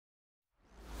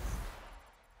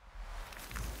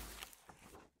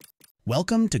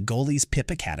Welcome to Goalie's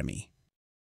Pip Academy.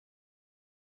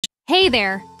 Hey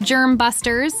there,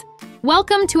 Germ-Busters!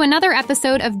 Welcome to another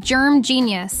episode of Germ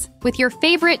Genius with your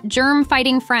favorite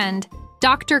germ-fighting friend,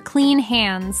 Dr. Clean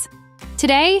Hands.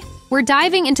 Today, we're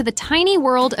diving into the tiny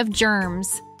world of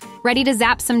germs. Ready to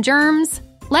zap some germs?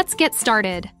 Let's get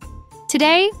started.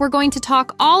 Today, we're going to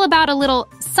talk all about a little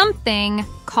something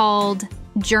called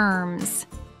germs.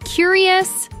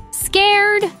 Curious?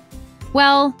 Scared?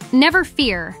 Well, never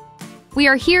fear. We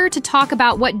are here to talk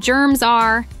about what germs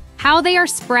are, how they are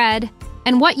spread,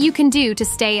 and what you can do to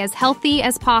stay as healthy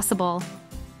as possible.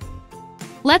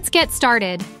 Let's get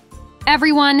started.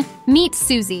 Everyone, meet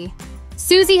Susie.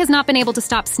 Susie has not been able to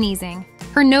stop sneezing.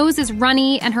 Her nose is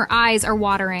runny and her eyes are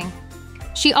watering.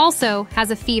 She also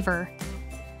has a fever.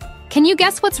 Can you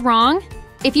guess what's wrong?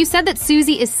 If you said that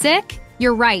Susie is sick,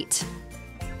 you're right.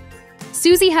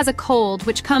 Susie has a cold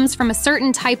which comes from a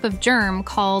certain type of germ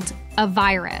called a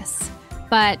virus.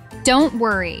 But don't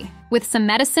worry. With some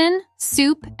medicine,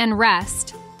 soup, and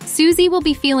rest, Susie will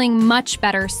be feeling much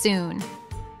better soon.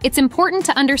 It's important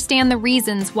to understand the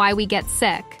reasons why we get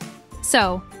sick.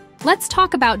 So, let's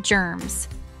talk about germs.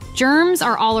 Germs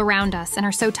are all around us and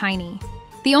are so tiny.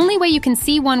 The only way you can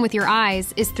see one with your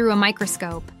eyes is through a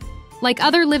microscope. Like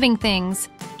other living things,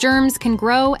 germs can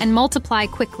grow and multiply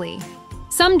quickly.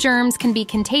 Some germs can be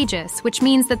contagious, which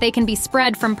means that they can be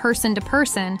spread from person to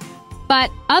person, but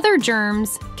other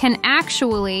germs can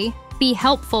actually be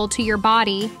helpful to your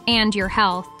body and your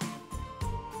health.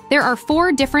 There are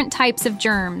 4 different types of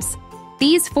germs.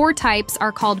 These 4 types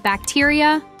are called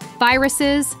bacteria,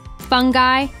 viruses,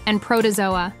 fungi, and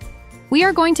protozoa. We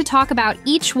are going to talk about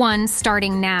each one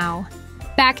starting now.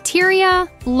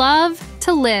 Bacteria love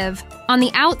to live on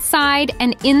the outside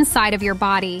and inside of your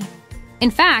body. In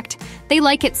fact, they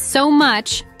like it so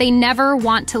much they never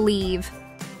want to leave.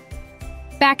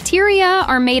 Bacteria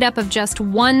are made up of just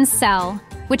one cell,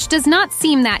 which does not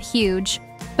seem that huge,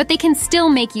 but they can still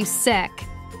make you sick.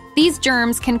 These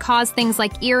germs can cause things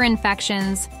like ear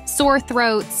infections, sore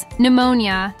throats,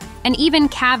 pneumonia, and even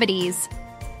cavities.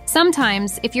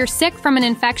 Sometimes, if you're sick from an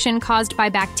infection caused by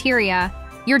bacteria,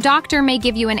 your doctor may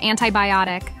give you an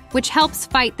antibiotic, which helps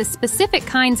fight the specific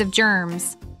kinds of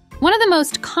germs. One of the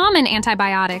most common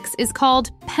antibiotics is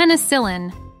called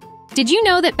penicillin. Did you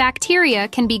know that bacteria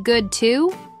can be good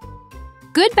too?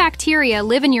 Good bacteria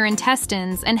live in your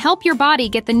intestines and help your body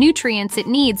get the nutrients it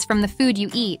needs from the food you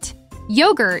eat.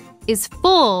 Yogurt is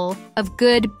full of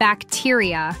good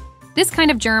bacteria. This kind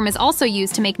of germ is also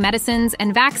used to make medicines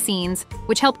and vaccines,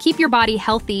 which help keep your body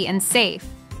healthy and safe.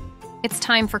 It's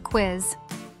time for quiz.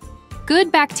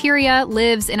 Good bacteria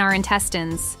lives in our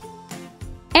intestines.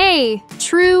 A,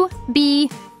 true, B,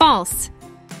 false.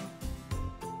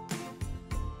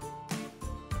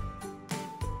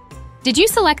 Did you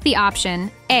select the option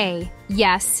A,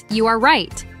 yes, you are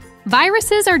right.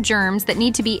 Viruses are germs that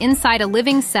need to be inside a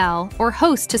living cell or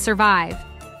host to survive.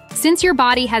 Since your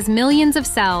body has millions of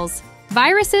cells,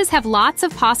 viruses have lots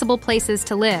of possible places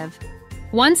to live.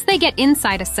 Once they get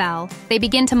inside a cell, they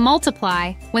begin to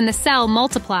multiply when the cell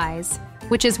multiplies,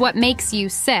 which is what makes you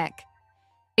sick.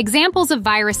 Examples of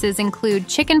viruses include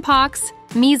chickenpox,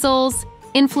 measles,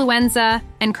 influenza,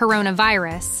 and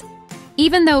coronavirus.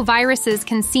 Even though viruses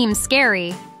can seem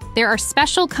scary, there are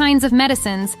special kinds of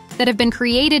medicines that have been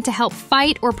created to help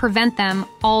fight or prevent them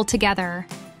altogether.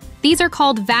 These are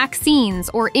called vaccines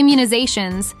or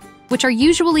immunizations, which are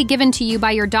usually given to you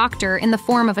by your doctor in the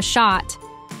form of a shot.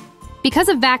 Because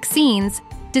of vaccines,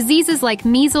 diseases like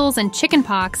measles and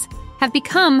chickenpox have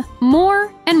become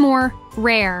more and more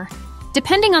rare.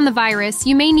 Depending on the virus,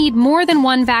 you may need more than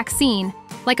one vaccine,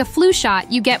 like a flu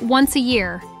shot you get once a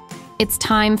year. It's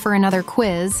time for another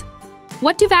quiz.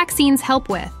 What do vaccines help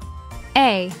with?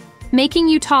 A, making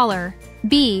you taller.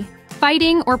 B,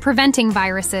 fighting or preventing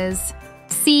viruses.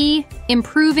 C,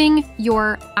 improving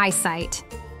your eyesight.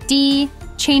 D,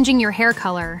 changing your hair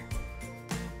color.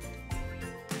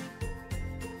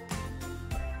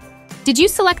 Did you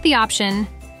select the option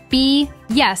B,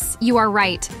 yes, you are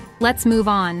right. Let's move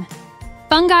on.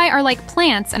 Fungi are like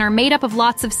plants and are made up of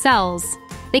lots of cells.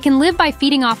 They can live by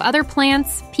feeding off other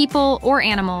plants, people, or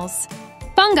animals.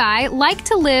 Fungi like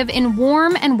to live in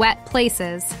warm and wet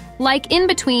places, like in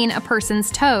between a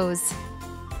person's toes.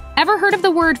 Ever heard of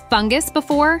the word fungus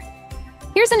before?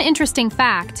 Here's an interesting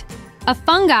fact. A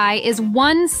fungi is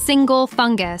one single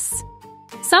fungus.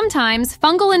 Sometimes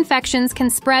fungal infections can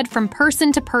spread from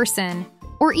person to person,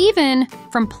 or even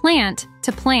from plant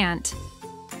to plant.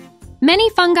 Many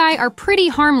fungi are pretty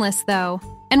harmless, though,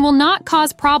 and will not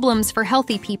cause problems for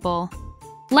healthy people.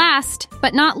 Last,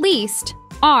 but not least,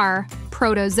 are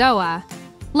protozoa.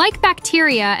 Like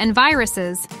bacteria and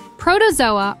viruses,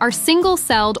 Protozoa are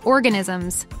single-celled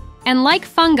organisms, and like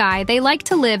fungi, they like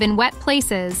to live in wet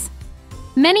places.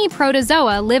 Many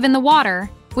protozoa live in the water,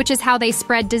 which is how they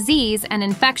spread disease and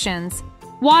infections.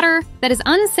 Water that is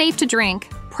unsafe to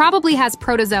drink probably has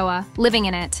protozoa living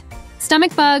in it.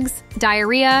 Stomach bugs,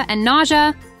 diarrhea, and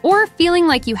nausea, or feeling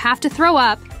like you have to throw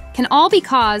up, can all be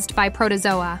caused by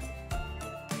protozoa.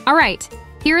 All right,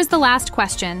 here is the last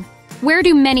question. Where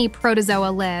do many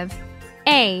protozoa live?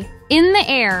 A. In the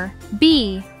air.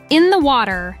 B. In the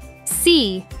water.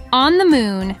 C. On the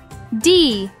moon.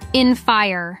 D. In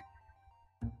fire.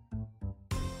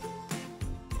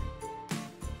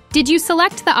 Did you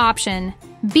select the option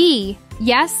B?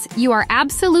 Yes, you are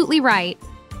absolutely right.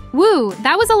 Woo,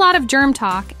 that was a lot of germ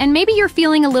talk, and maybe you're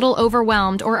feeling a little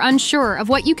overwhelmed or unsure of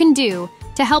what you can do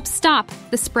to help stop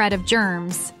the spread of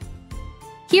germs.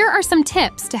 Here are some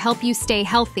tips to help you stay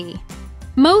healthy.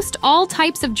 Most all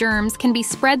types of germs can be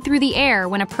spread through the air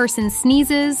when a person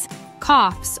sneezes,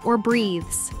 coughs, or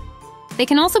breathes. They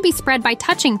can also be spread by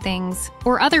touching things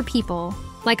or other people,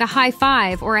 like a high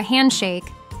five or a handshake,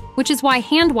 which is why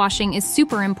hand washing is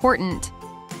super important.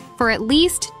 For at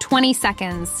least 20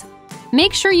 seconds.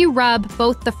 Make sure you rub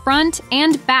both the front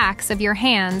and backs of your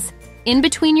hands in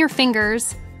between your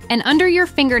fingers and under your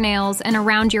fingernails and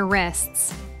around your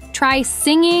wrists. Try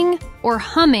singing or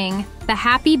humming the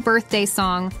happy birthday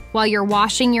song while you're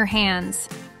washing your hands.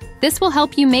 This will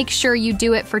help you make sure you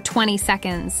do it for 20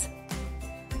 seconds.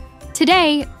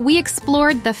 Today, we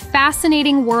explored the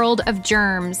fascinating world of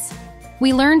germs.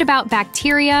 We learned about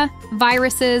bacteria,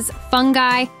 viruses,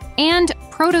 fungi, and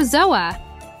protozoa,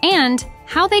 and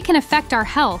how they can affect our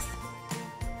health.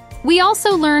 We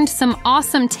also learned some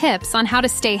awesome tips on how to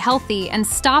stay healthy and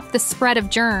stop the spread of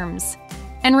germs.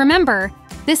 And remember,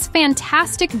 this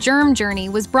fantastic germ journey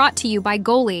was brought to you by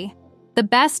Goli, the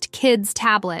best kids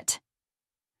tablet.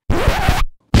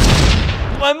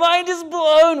 My mind is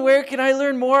blown! Where can I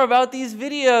learn more about these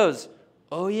videos?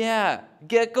 Oh yeah,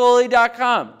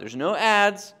 getgoli.com. There's no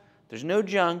ads, there's no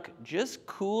junk, just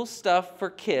cool stuff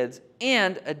for kids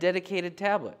and a dedicated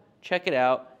tablet. Check it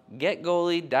out,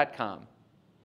 getgoli.com.